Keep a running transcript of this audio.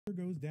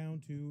goes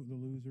down to the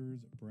losers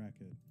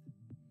bracket.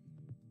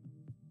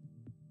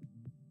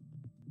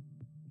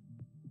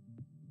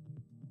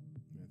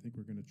 I think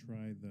we're going to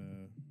try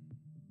the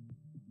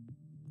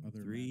other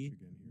match again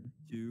here.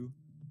 3, 2,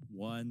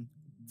 1,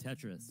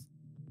 Tetris.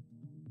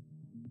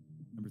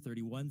 Number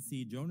 31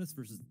 seed Jonas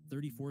versus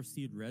 34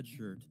 seed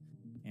Redshirt.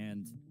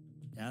 And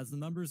as the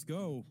numbers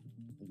go,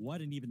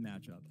 what an even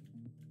matchup.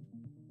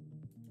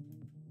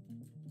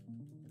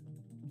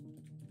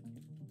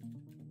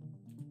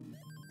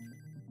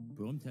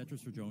 Boom,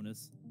 Tetris for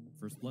Jonas.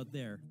 First blood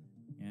there.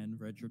 And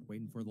Redshirt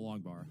waiting for the long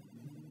bar.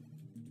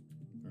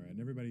 All right,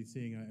 and everybody's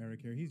seeing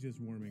Eric here. He's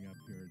just warming up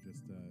here,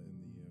 just in the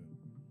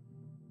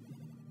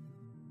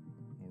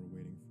while we're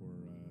waiting for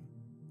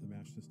the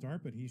match to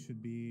start. But he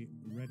should be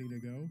ready to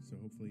go. So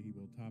hopefully he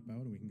will top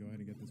out, and we can go ahead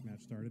and get this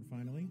match started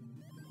finally.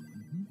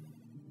 And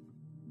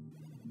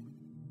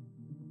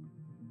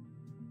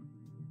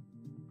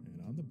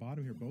on the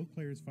bottom here, both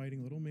players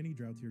fighting little mini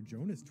droughts here.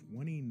 Jonas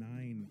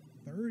 29,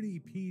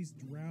 30-piece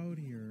drought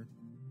here.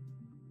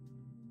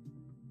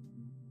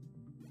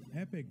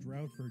 Epic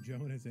drought for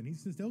Jonas, and he's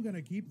still going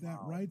to keep that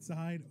right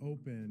side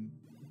open.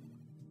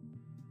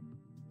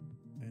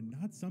 And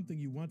not something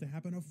you want to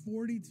happen. A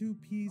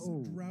 42-piece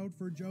drought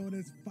for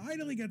Jonas.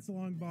 Finally gets the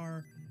long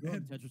bar.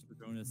 Boom, Tetris for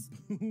Jonas.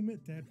 Boom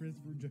at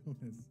Tetris for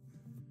Jonas.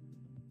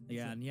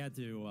 Yeah, so, and he had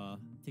to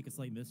take a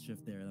slight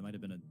misshift there. That might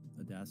have been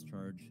a dash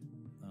charge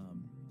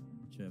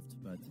shift,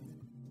 but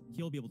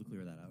he'll be able to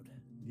clear that out.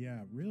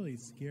 Yeah, really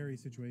scary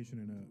situation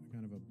in a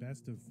kind of a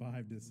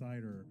best-of-5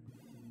 decider.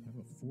 Have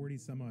a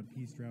 40-some-odd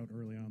piece drought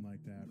early on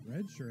like that.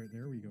 Redshirt,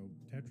 there we go.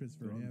 Tetris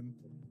for him.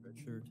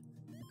 Redshirt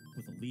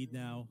with a lead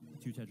now.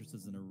 2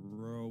 Tetrises in a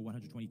row.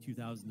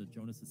 122,000 to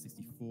Jonas at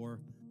 64.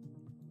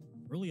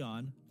 Early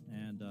on,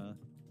 and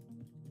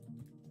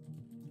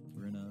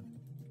we're in a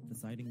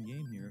deciding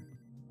game here.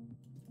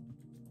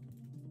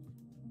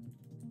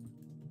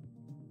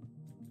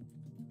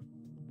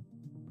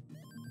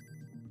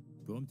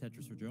 Boom,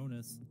 Tetris for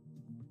Jonas.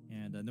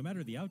 And no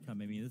matter the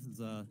outcome, I mean, this is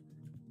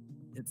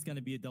it's going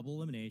to be a double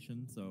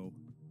elimination, so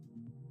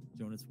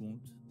Jonas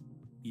won't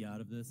be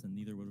out of this, and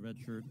neither will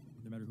Redshirt,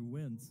 no matter who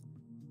wins.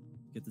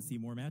 Get to see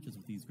more matches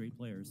with these great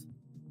players.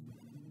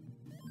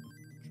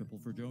 Triple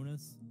for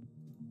Jonas,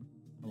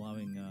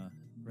 allowing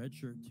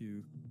Redshirt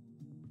to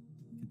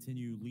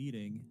continue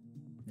leading.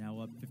 Now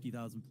up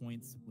 50,000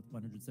 points with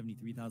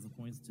 173,000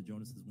 points to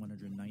Jonas's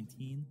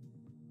 119.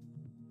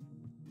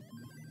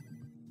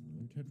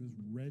 Tetris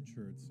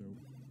Redshirt, so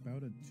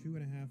about a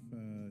 2.5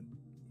 or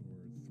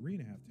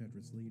 3.5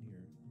 Tetris lead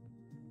here.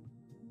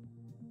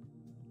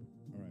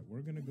 All right,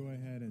 we're going to go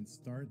ahead and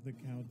start the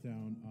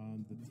countdown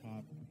on the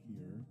top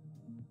here,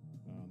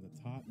 on the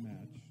top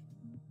match.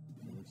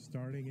 So we're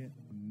starting it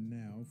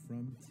now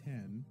from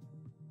 10.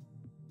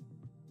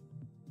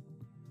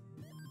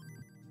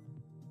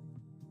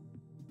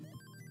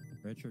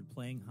 Redshirt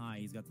playing high.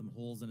 He's got some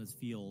holes in his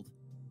field,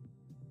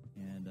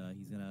 and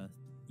he's going to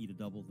eat a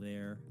double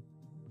there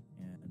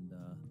and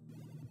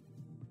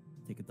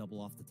take a double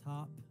off the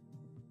top,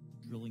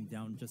 drilling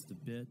down just a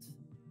bit.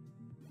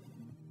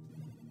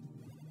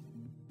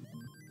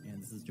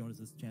 And this is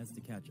Jonas's chance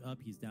to catch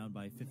up. He's down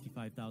by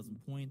 55,000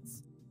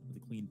 points with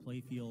a clean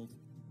play field.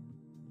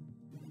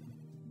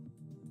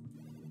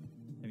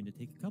 Having to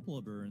take a couple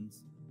of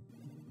burns.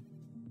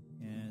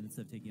 And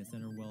instead of taking a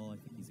center well, I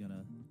think he's going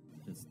to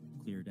just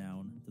clear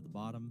down to the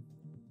bottom.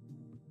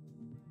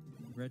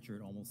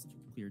 Redshirt almost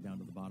cleared down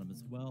to the bottom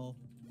as well.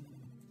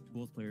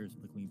 Both players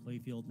with a clean play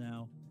field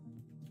now.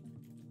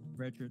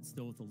 Redshirt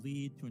still with the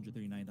lead,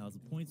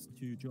 239,000 points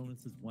to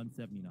Jonas's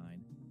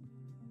 179.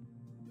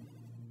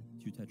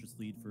 2 Tetris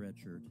lead for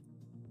Redshirt.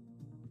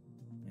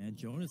 And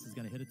Jonas is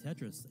going to hit a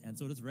Tetris, and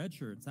so does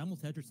Redshirt. Simul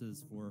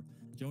Tetrises for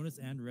Jonas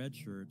and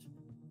Redshirt.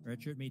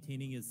 Redshirt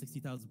maintaining his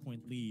 60,000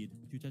 point lead,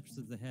 2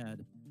 Tetrises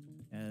ahead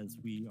as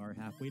we are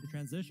halfway to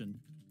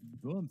transition.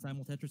 Boom,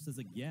 Simul Tetrises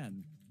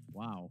again.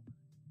 Wow.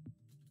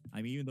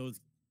 I mean, even those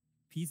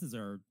pieces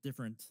are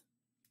different,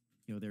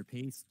 you know, their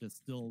pace just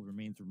still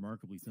remains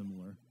remarkably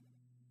similar.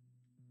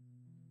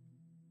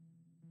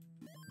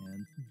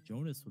 And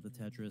Jonas with the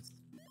Tetris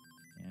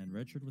and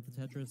Redshirt with the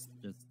Tetris,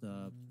 just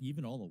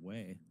even all the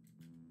way.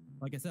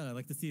 Like I said, I'd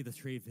like to see the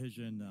Trade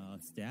Vision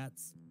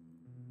stats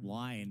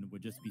line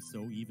would just be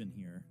so even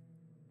here.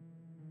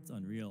 It's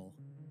unreal.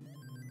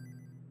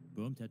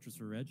 Boom, Tetris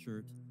for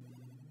Redshirt.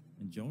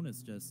 And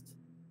Jonas just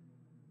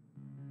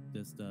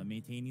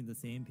maintaining the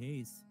same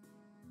pace.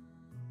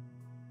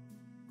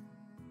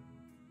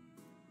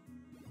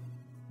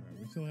 All right,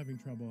 we're still having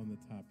trouble on the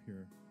top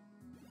here,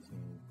 so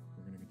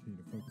we're going to continue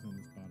to focus on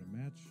this bottom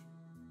match.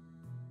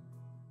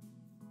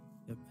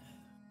 Yep,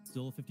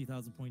 still a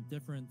 50,000 point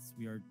difference.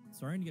 We are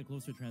starting to get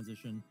closer to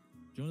transition.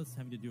 Jonas is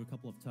having to do a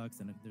couple of tucks,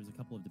 and there's a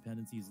couple of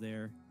dependencies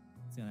there.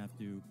 He's going to have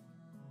to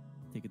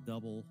take a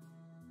double.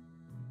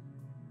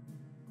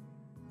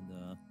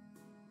 And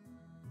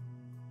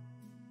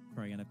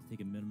probably going to have to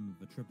take a minimum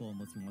of a triple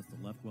unless he wants to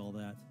left well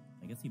that.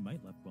 I guess he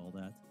might left well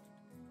that.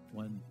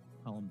 1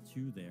 column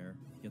 2 there.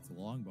 He gets a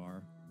long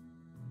bar.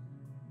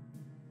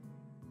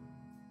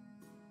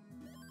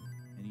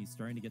 he's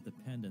starting to get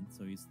dependent,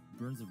 so he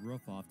burns the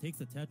roof off, takes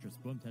the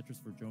Tetris, boom,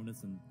 Tetris for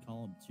Jonas in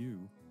column 2.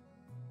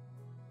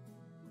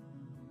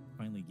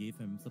 Finally gave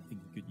him something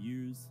he could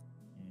use,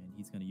 and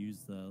he's going to use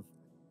the...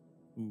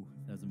 Ooh,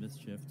 that was a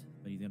misshift,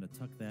 but he's going to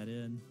tuck that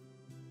in,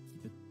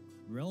 keep it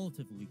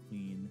relatively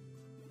clean.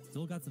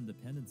 Still got some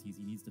dependencies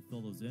he needs to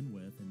fill those in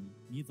with, and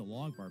he needs a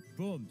long bar.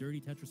 Boom,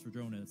 dirty Tetris for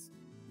Jonas.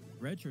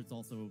 Redshirt's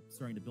also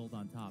starting to build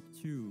on top,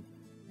 too,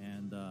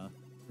 and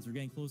as we're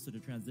getting closer to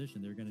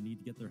transition, they're going to need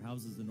to get their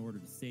houses in order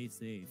to stay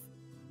safe.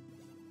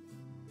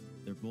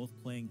 They're both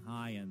playing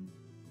high and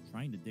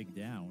trying to dig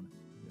down.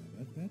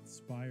 Yeah, that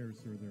spire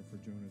sir there for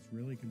Jonas,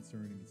 really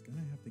concerning. He's going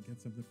to have to get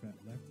something fat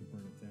left to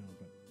burn it down,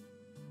 but...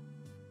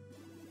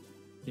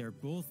 They're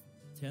both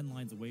 10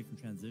 lines away from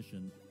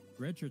transition.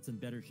 Redshirt's in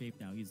better shape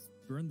now. He's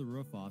burned the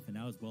roof off, and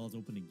now as well as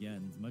open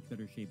again. He's in much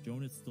better shape.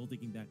 Jonas still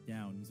digging back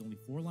down. He's only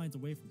 4 lines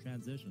away from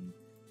transition,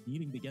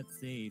 needing to get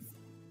safe.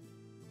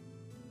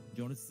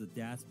 Jonas is a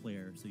DAS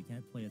player, so he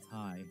can't play as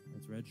high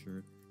as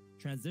Redshirt.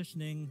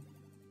 Transitioning,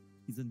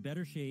 he's in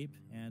better shape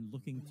and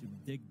looking to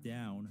dig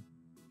down.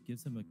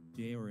 Gives him a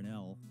J or an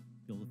L.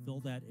 Be able to fill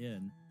that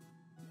in.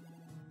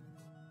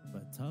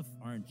 But tough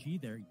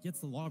RNG there. He gets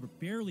the long bar,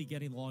 barely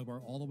getting the long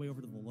bar all the way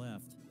over to the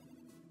left.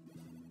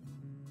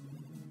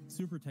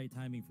 Super tight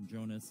timing from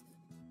Jonas.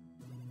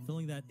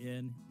 Filling that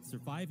in,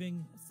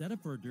 surviving, set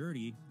up for a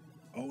dirty.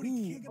 Oh, and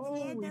he can't get the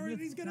long bar, and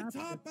he's going to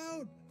top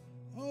out.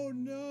 Oh,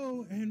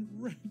 no. And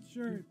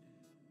Redshirt.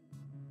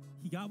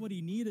 He got what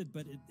he needed,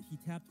 but he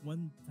tapped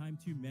one time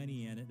too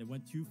many, and it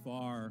went too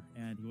far,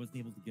 and he wasn't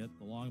able to get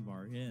the long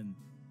bar in.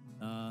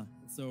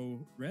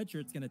 So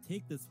Redshirt's going to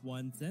take this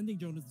one, sending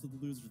Jonas to the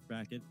loser's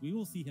bracket. We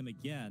will see him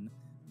again.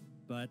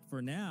 But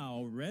for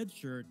now,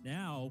 Redshirt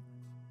now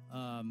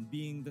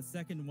being the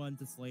second one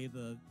to slay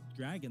the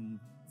dragon,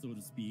 so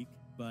to speak.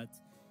 But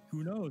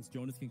who knows?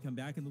 Jonas can come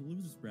back in the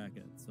loser's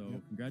bracket. So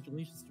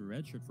Congratulations to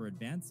Redshirt for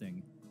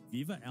advancing.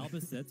 Viva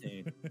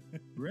Albacete.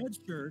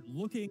 Redshirt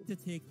looking to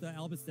take the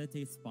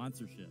Albacete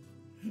sponsorship.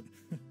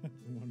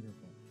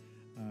 Wonderful.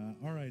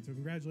 All right, so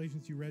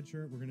congratulations to you,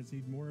 Redshirt. We're going to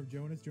see more of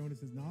Jonas.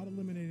 Jonas is not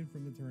eliminated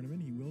from the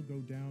tournament. He will go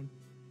down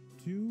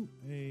to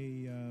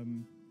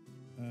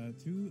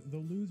to the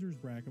losers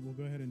bracket. We'll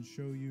go ahead and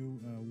show you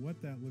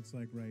what that looks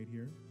like right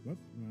here. Whoop,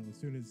 well, as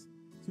soon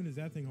as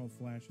that thing all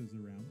flashes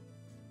around,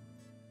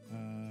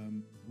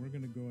 we're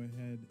going to go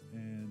ahead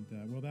and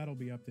well, that'll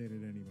be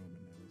updated any moment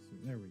now.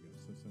 There we go.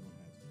 So someone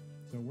has it.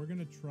 So we're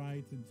going to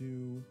try to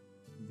do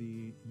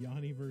the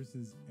Yanni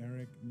versus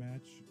Eric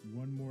match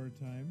one more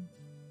time.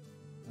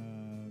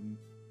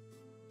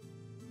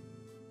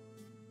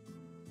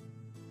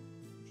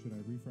 Should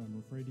I refresh?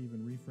 I'm afraid to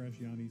even refresh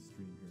Yanni's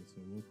stream here,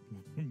 so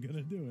I'm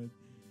gonna do it.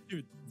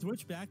 Dude,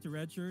 switch back to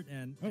Redshirt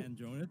and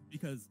Jonas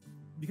because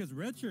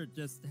Redshirt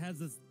just has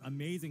this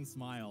amazing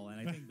smile,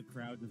 and I think the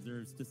crowd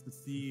deserves just to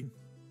see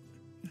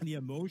the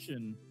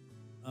emotion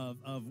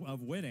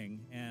of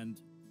winning. And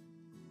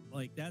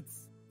like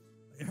that's,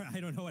 I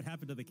don't know what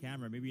happened to the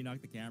camera. Maybe you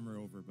knocked the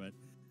camera over, but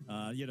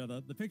you know,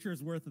 the picture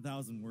is worth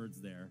 1,000 words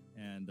there,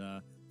 and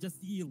just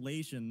the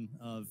elation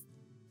of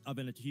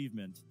an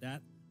achievement.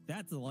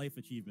 That's a life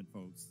achievement,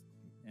 folks,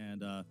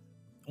 and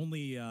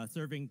only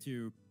serving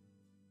to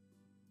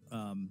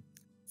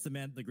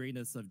cement the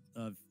greatness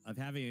of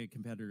having a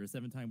competitor, a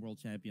 7-time world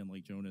champion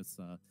like Jonas.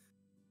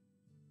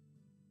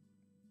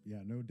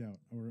 Yeah, no doubt.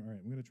 All right,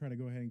 I'm going to try to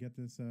go ahead and get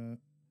this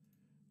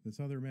this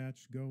other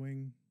match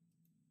going.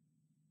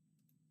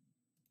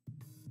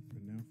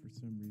 And now, for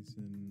some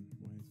reason,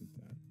 why isn't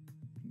that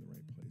in the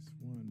right place?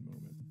 One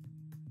moment.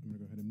 I'm going to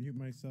go ahead and mute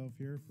myself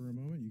here for a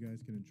moment. You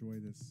guys can enjoy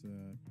this.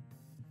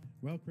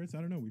 Well, Chris, I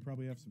don't know. We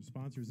probably have some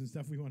sponsors and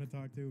stuff we want to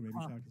talk to. Maybe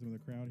talk to some of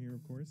the crowd here,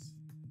 of course.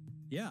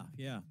 Yeah.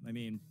 I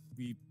mean,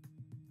 we,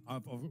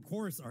 of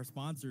course, are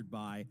sponsored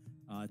by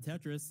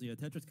Tetris, the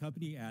Tetris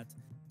company at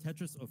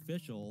Tetris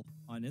Official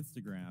on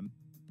Instagram.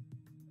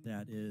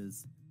 That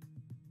is,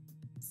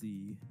 let's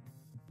see.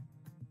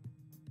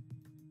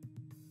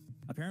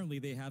 Apparently,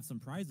 they have some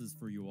prizes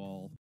for you all